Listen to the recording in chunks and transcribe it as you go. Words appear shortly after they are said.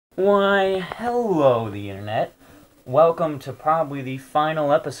Why, hello, the internet. Welcome to probably the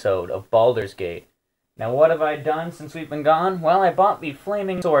final episode of Baldur's Gate. Now, what have I done since we've been gone? Well, I bought the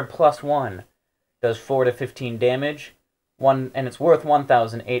Flaming Sword +1. Does 4 to 15 damage, and it's worth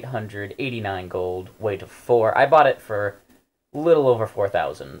 1,889 gold. Weight of 4. I bought it for a little over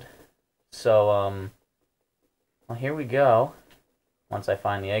 4,000. So, well, here we go. Once I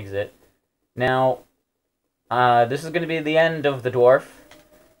find the exit. Now, this is going to be the end of the dwarf.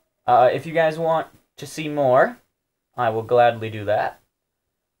 If you guys want to see more, I will gladly do that.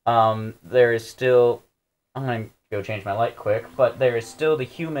 There is still... I'm going to go change my light quick, but there is still the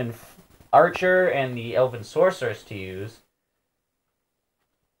human archer and the elven sorceress to use.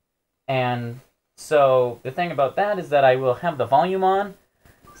 And so, the thing about that is that I will have the volume on,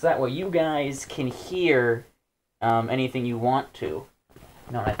 so that way you guys can hear anything you want to.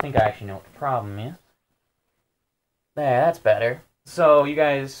 No, I think I actually know what the problem is. There, that's better. So, you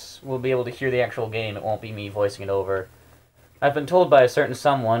guys will be able to hear the actual game. It won't be me voicing it over. I've been told by a certain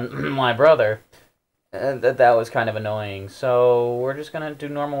someone, my brother, that was kind of annoying. So, we're just gonna do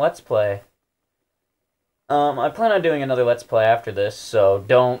normal Let's Play. I plan on doing another Let's Play after this, so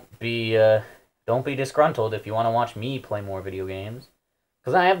don't be disgruntled if you want to watch me play more video games.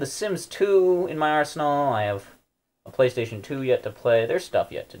 Because I have The Sims 2 in my arsenal, I have a PlayStation 2 yet to play, there's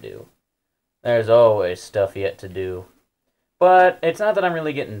stuff yet to do. There's always stuff yet to do. But it's not that I'm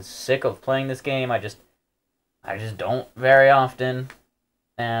really getting sick of playing this game, I just don't very often.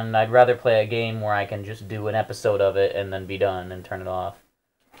 And I'd rather play a game where I can just do an episode of it and then be done and turn it off.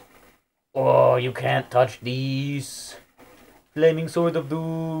 Oh, you can't touch these! Flaming Sword of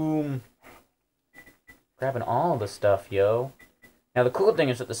Doom! Grabbing all the stuff, yo. Now the cool thing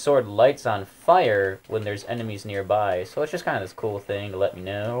is that the sword lights on fire when there's enemies nearby, so it's just kind of this cool thing to let me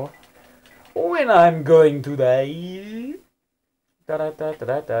know when I'm going to die. Alright,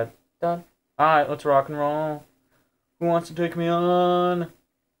 let's rock and roll. Who wants to take me on?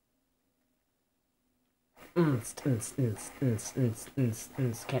 Can't touch this.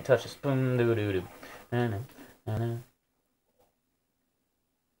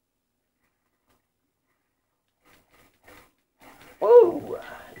 Whoa!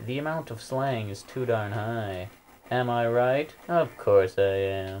 The amount of slang is too darn high. Am I right? Of course I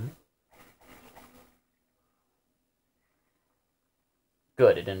am.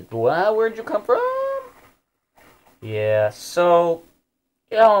 Good, it didn't... Wow, where'd you come from? Yeah, so...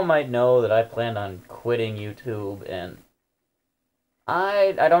 Y'all might know that I planned on quitting YouTube, and...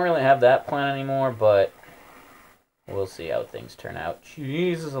 I don't really have that plan anymore, but... We'll see how things turn out.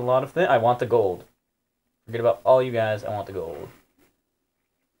 Jesus, a lot of things... I want the gold. Forget about all you guys, I want the gold.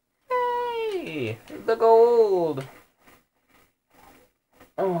 Hey! The gold!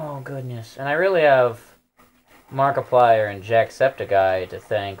 Oh, goodness. And I really have... Markiplier and Jacksepticeye to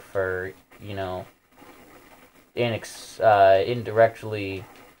thank for, you know, indirectly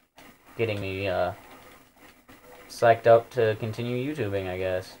getting me psyched up to continue YouTubing, I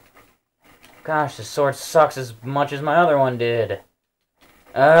guess. Gosh, this sword sucks as much as my other one did.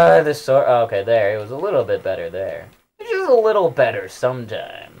 This sword... Oh, okay, there. It was a little bit better there. It's just a little better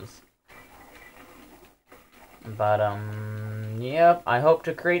sometimes. But, yep, I hope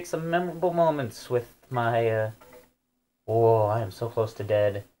to create some memorable moments with my, oh, I am so close to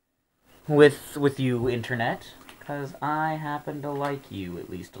dead. With you, internet. Because I happen to like you, at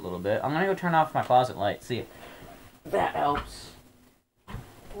least a little bit. I'm gonna go turn off my closet light, see if that helps.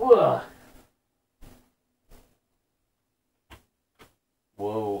 Whoa.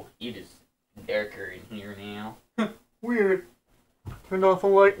 Whoa, it is darker in here now. Weird. Turned off the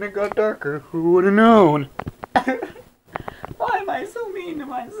light and it got darker. Who would have known? Why am I so mean to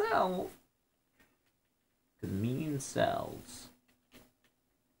myself? Mean cells.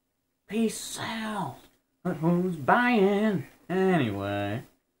 Peace out. But who's buying? Anyway.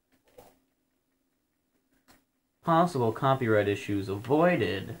 Possible copyright issues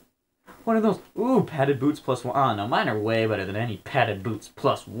avoided. What are those? Ooh, padded boots +1. Oh, no, mine are way better than any padded boots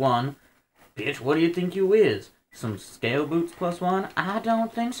 +1. Bitch, what do you think you is? Some scale boots +1? I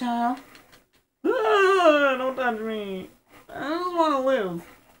don't think so. Ah, don't touch me. I just want to live.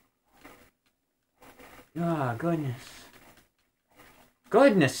 Ah, goodness.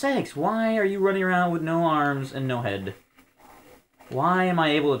 Goodness sakes, why are you running around with no arms and no head? Why am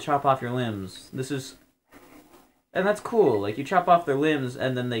I able to chop off your limbs? This is... And that's cool, like, you chop off their limbs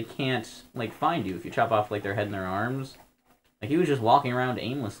and then they can't, like, find you if you chop off, like, their head and their arms. Like, he was just walking around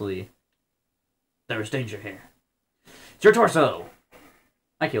aimlessly. There is danger here. It's your torso!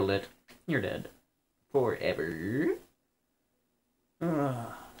 I killed it. You're dead. Forever.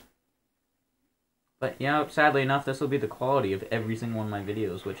 Ugh. But, yeah, sadly enough, this will be the quality of every single one of my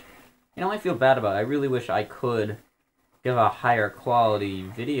videos, which, you know, I feel bad about. I really wish I could give a higher quality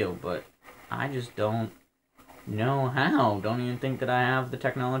video, but I just don't know how. Don't even think that I have the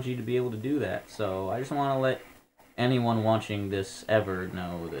technology to be able to do that. So I just want to let anyone watching this ever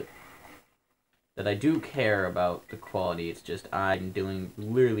know that I do care about the quality. It's just I'm doing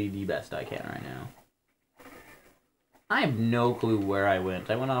literally the best I can right now. I have no clue where I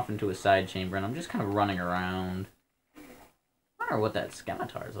went. I went off into a side chamber, and I'm just kind of running around. I wonder what that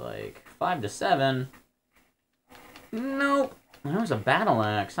Scimitar's like. 5 to 7. Nope. That was a battle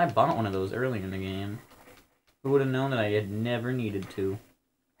axe. I bought one of those early in the game. Who would have known that I had never needed to?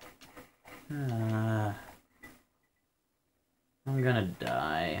 I'm gonna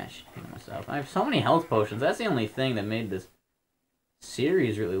die. I should heal myself. I have so many health potions. That's the only thing that made this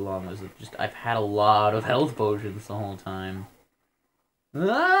series really long, was that just I've had a lot of health potions the whole time.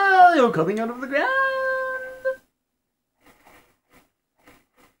 Ah, you're coming out of the ground!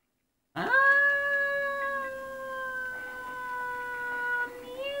 Ah,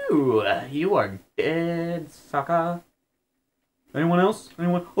 you are dead, sucker. Anyone else?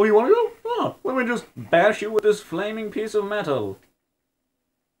 Anyone? Oh, you want to go? Oh, let me just bash you with this flaming piece of metal.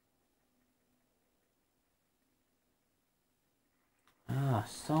 Ah,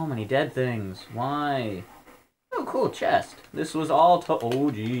 so many dead things. Why? Oh, cool chest. This was all to. Oh,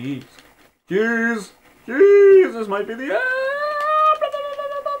 jeez. Jeez. Jeez, this might be the end. I'm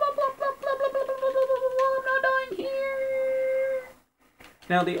not dying here.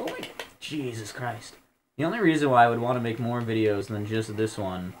 Now, the only. Jesus Christ. The only reason why I would want to make more videos than just this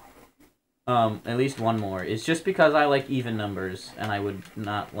one, at least one more, is just because I like even numbers, and I would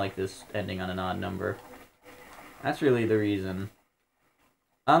not like this ending on an odd number. That's really the reason.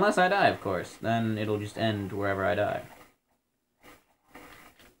 Unless I die, of course. Then it'll just end wherever I die.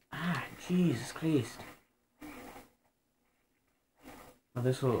 Ah, Jesus Christ. Well,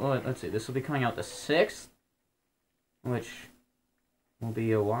 this will... Oh, let's see. This will be coming out the 6th, which will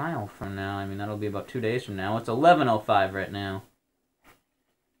be a while from now. I mean, that'll be about 2 days from now. It's 11:05 right now.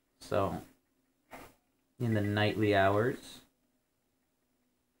 So, in the nightly hours.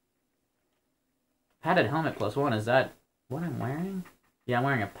 Padded helmet +1, is that what I'm wearing? Yeah, I'm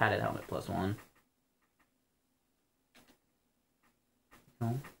wearing a padded helmet +1.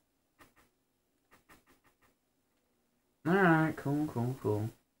 Cool. Alright, cool.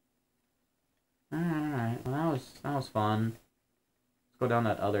 Alright. Well, that was fun. Let's go down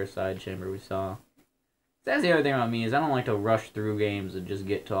that other side chamber we saw. That's the other thing about me, is I don't like to rush through games and just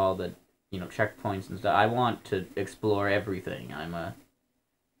get to all the, you know, checkpoints and stuff. I want to explore everything. I'm a...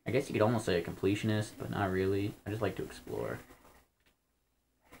 I guess you could almost say a completionist, but not really. I just like to explore.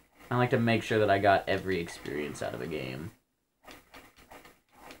 I like to make sure that I got every experience out of a game.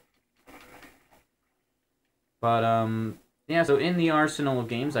 But, yeah, so in the arsenal of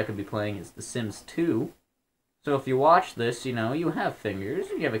games I could be playing is The Sims 2. So if you watch this, you know, you have fingers,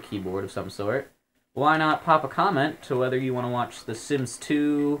 you have a keyboard of some sort. Why not pop a comment to whether you want to watch The Sims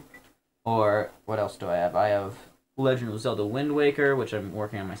 2, or what else do I have? I have Legend of Zelda Wind Waker, which I'm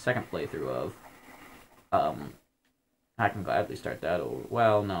working on my second playthrough of. I can gladly start that over.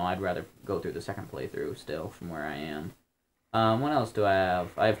 Well, no, I'd rather go through the second playthrough still from where I am. What else do I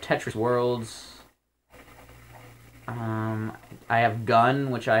have? I have Tetris Worlds. I have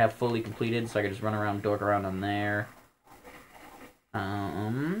Gun, which I have fully completed, so I can just run around, dork around on there.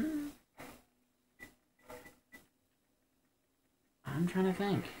 I'm trying to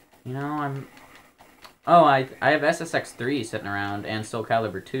think. You know, Oh, I have SSX3 sitting around, and Soul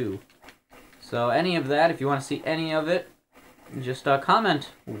Calibur 2. So any of that, if you want to see any of it, just comment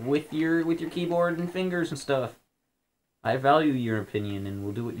with your keyboard and fingers and stuff. I value your opinion and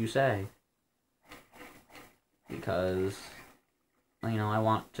will do what you say. Because, you know, I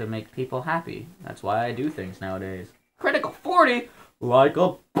want to make people happy. That's why I do things nowadays. Critical 40? Like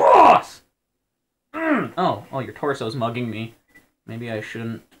a boss! Oh, your torso's mugging me. Maybe I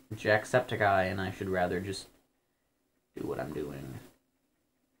shouldn't Jacksepticeye, and I should rather just do what I'm doing.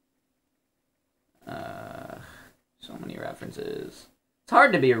 So many references. It's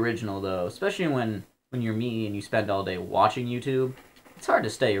hard to be original, though, especially when you're me and you spend all day watching YouTube. It's hard to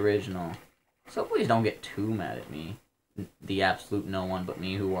stay original. So please don't get too mad at me. The absolute no one but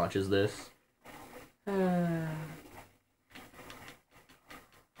me who watches this.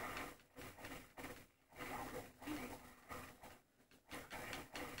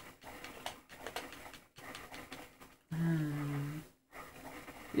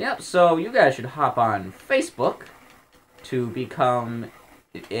 Yep, so you guys should hop on Facebook to become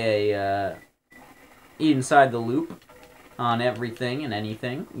a inside the loop on everything and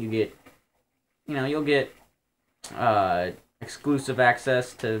anything. You get, you know, you'll get exclusive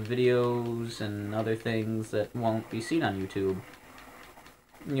access to videos and other things that won't be seen on YouTube.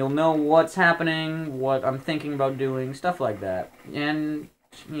 You'll know what's happening, what I'm thinking about doing, stuff like that. And,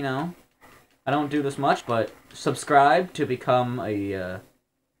 you know, I don't do this much, but subscribe to become a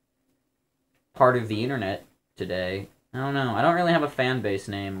part of the internet today. I don't know. I don't really have a fan base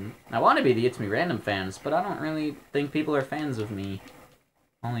name. I want to be the It's Me Random fans, but I don't really think people are fans of me.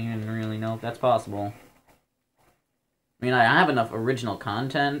 I don't even really know if that's possible. I mean, I have enough original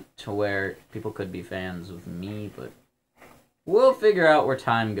content to where people could be fans of me, but we'll figure out where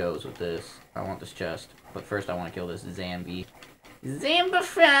time goes with this. I want this chest, but first I want to kill this zombie.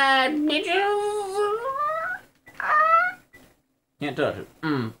 Zombified, bitches! Can't touch it.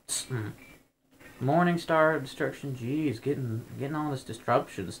 Morningstar destruction. Jeez, getting all this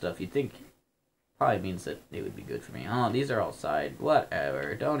disruption stuff. You'd think probably means that it would be good for me. Oh, these are all side.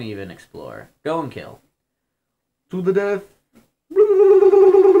 Whatever. Don't even explore. Go and kill. To the death.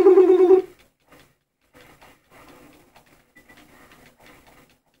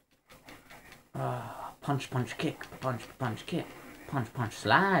 Punch, punch, kick. Punch, punch, kick. Punch, punch,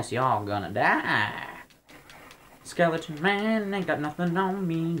 slice. Y'all gonna die. Skeleton man ain't got nothing on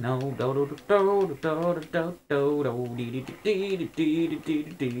me. No. Do do do do do do do do dee dee dee dee dee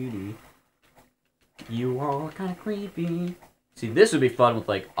dee dee. You are kind of creepy. See, this would be fun with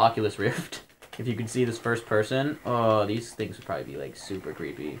like Oculus Rift. If you could see this first person. Oh, these things would probably be like super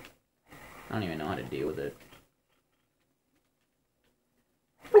creepy. I don't even know how to deal with it.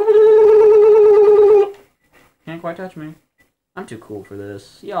 Can't quite touch me. I'm too cool for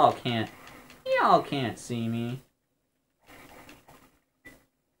this. Y'all can't see me.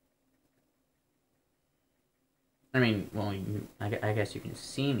 I mean, well, I guess you can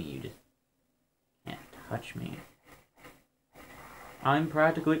see me, you just can't touch me. I'm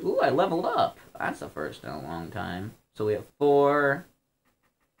practically... Ooh, I leveled up. That's the first in a long time. So we have 4.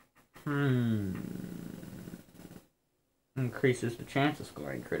 Increases the chance of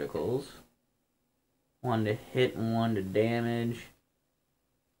scoring criticals. 1 to hit and 1 to damage.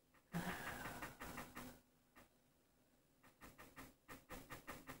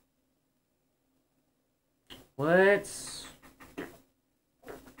 Let's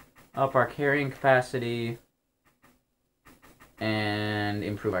up our carrying capacity and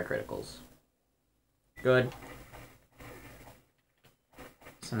improve our criticals. Good.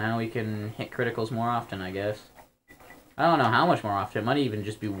 So now we can hit criticals more often, I guess. I don't know how much more often. It might even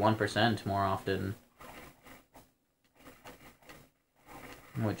just be 1% more often.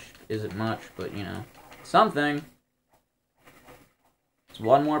 Which isn't much, but, you know, something. It's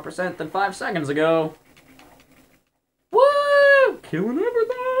 1% more than 5 seconds ago. Woo! Killing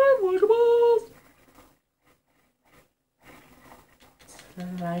everything like a boss.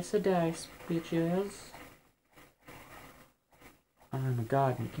 Slice of dice, bitches. Oh my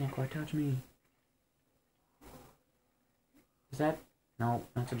god, you can't quite touch me. Is that... No,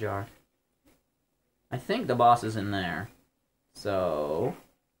 that's a jar. I think the boss is in there. So...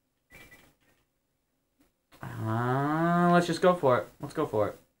 let's just go for it. Let's go for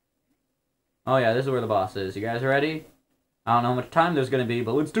it. Oh yeah, this is where the boss is. You guys ready? I don't know how much time there's gonna be,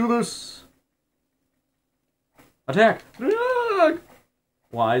 but let's do this! Attack! Attack!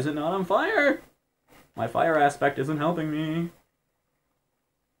 Why is it not on fire? My fire aspect isn't helping me.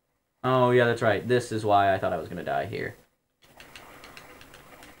 Oh yeah, that's right. This is why I thought I was gonna die here.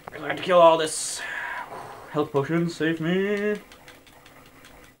 I have to kill all this. Health potions, save me.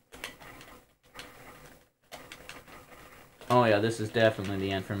 Oh yeah, this is definitely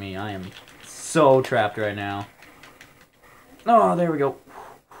the end for me. I am so trapped right now. Oh, there we go.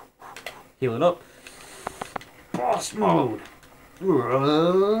 Heal it up. Boss mode.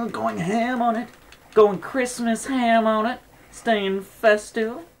 Going ham on it. Going Christmas ham on it. Staying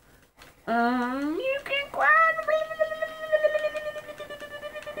festive. You can quite...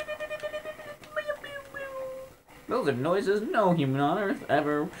 Those are noises no human on Earth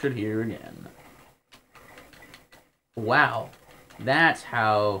ever should hear again. Wow. That's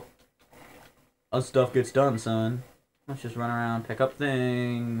how stuff gets done, son. Let's just run around, pick up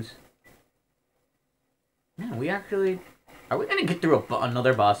things. Yeah, we actually... Are we gonna get through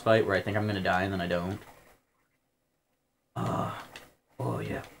another boss fight where I think I'm gonna die and then I don't? Oh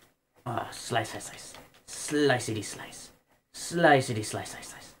yeah. Slice, slice, slice. Slicey slice. Slicey slice, slice,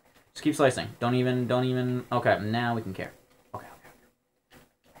 slice. Just keep slicing. Don't even... Okay, now we can care. Okay.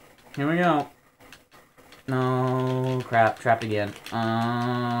 Here we go. No, crap. Trapped again.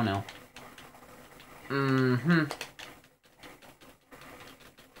 Oh, no.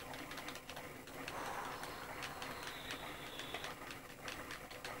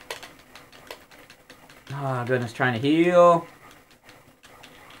 Oh, goodness, trying to heal.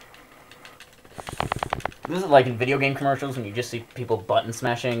 This is like in video game commercials when you just see people button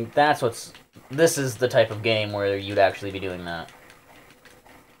smashing. This is the type of game where you'd actually be doing that.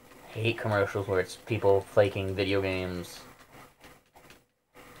 I hate commercials where it's people faking video games.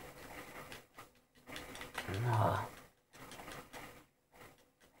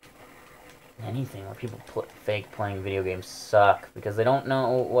 Anything where people fake playing video games suck because they don't know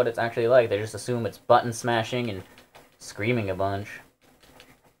what it's actually like. They just assume it's button smashing and screaming a bunch.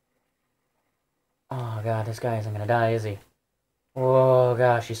 Oh god, this guy isn't gonna die, is he? Oh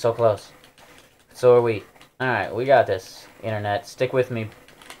gosh, he's so close. So are we. Alright, we got this. Internet, stick with me.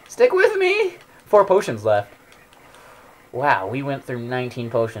 Stick with me! 4 potions left. Wow, we went through 19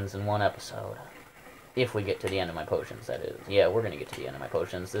 potions in one episode. If we get to the end of my potions, that is. Yeah, we're gonna get to the end of my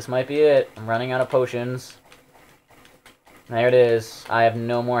potions. This might be it. I'm running out of potions. There it is. I have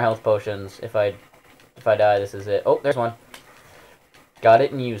no more health potions. If I die, this is it. Oh, there's one. Got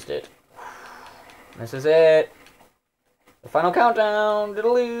it and used it. This is it. The final countdown.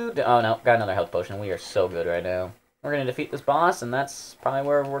 Diddle-oo. Oh, no. Got another health potion. We are so good right now. We're going to defeat this boss, and that's probably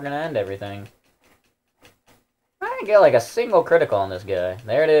where we're going to end everything. I didn't get, like, a single critical on this guy.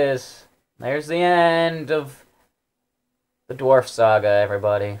 There it is. There's the end of the Dwarf Saga,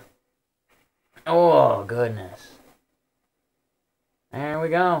 everybody. Oh, goodness. There we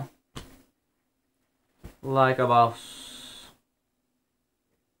go. Like a boss.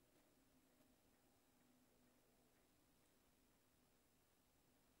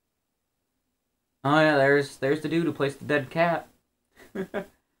 Oh yeah, there's the dude who placed the dead cat.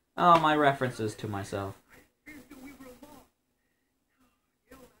 Oh, my references to myself.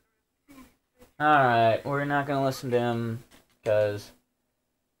 Alright, we're not gonna listen to him, because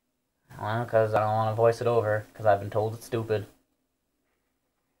I don't want to voice it over, because I've been told it's stupid.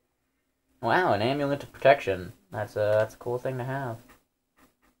 Wow, an amulet of protection. That's a cool thing to have.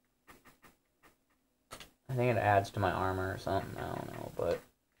 I think it adds to my armor or something, I don't know, but...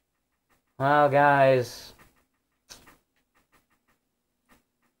 Well, guys.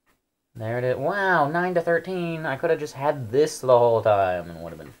 There it is. Wow, 9 to 13. I could have just had this the whole time and it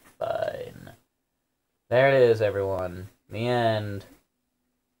would have been fine. There it is, everyone. The end.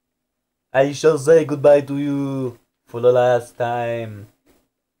 I shall say goodbye to you for the last time.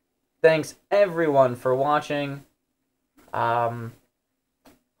 Thanks, everyone, for watching.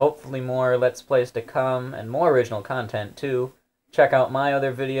 Hopefully more Let's Plays to come and more original content, too. Check out my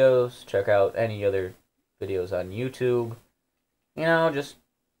other videos. Check out any other videos on YouTube. You know, just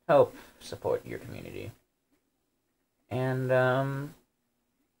help support your community. And,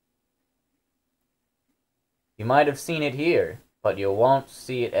 you might have seen it here, but you won't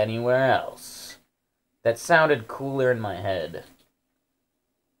see it anywhere else. That sounded cooler in my head.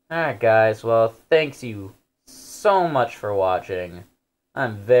 Alright, guys. Well, thanks you so much for watching.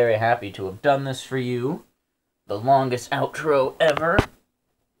 I'm very happy to have done this for you. The longest outro ever.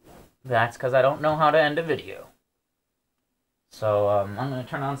 That's because I don't know how to end a video. So, I'm going to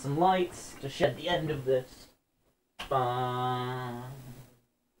turn on some lights to shed the end of this. Bye.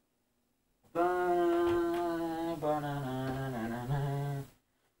 Bye.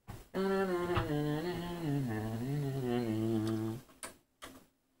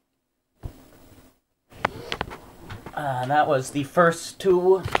 That was the first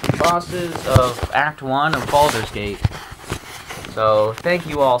 2 bosses of Act 1 of Baldur's Gate. So, thank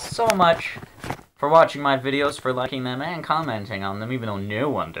you all so much for watching my videos, for liking them, and commenting on them, even though no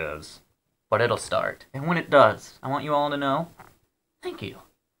one does. But it'll start. And when it does, I want you all to know, thank you.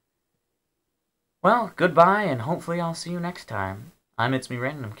 Well, goodbye, and hopefully I'll see you next time. It's me,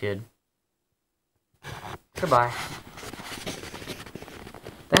 Random Kid. Goodbye.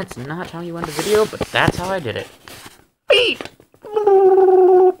 That's not how you end a video, but that's how I did it. Beep!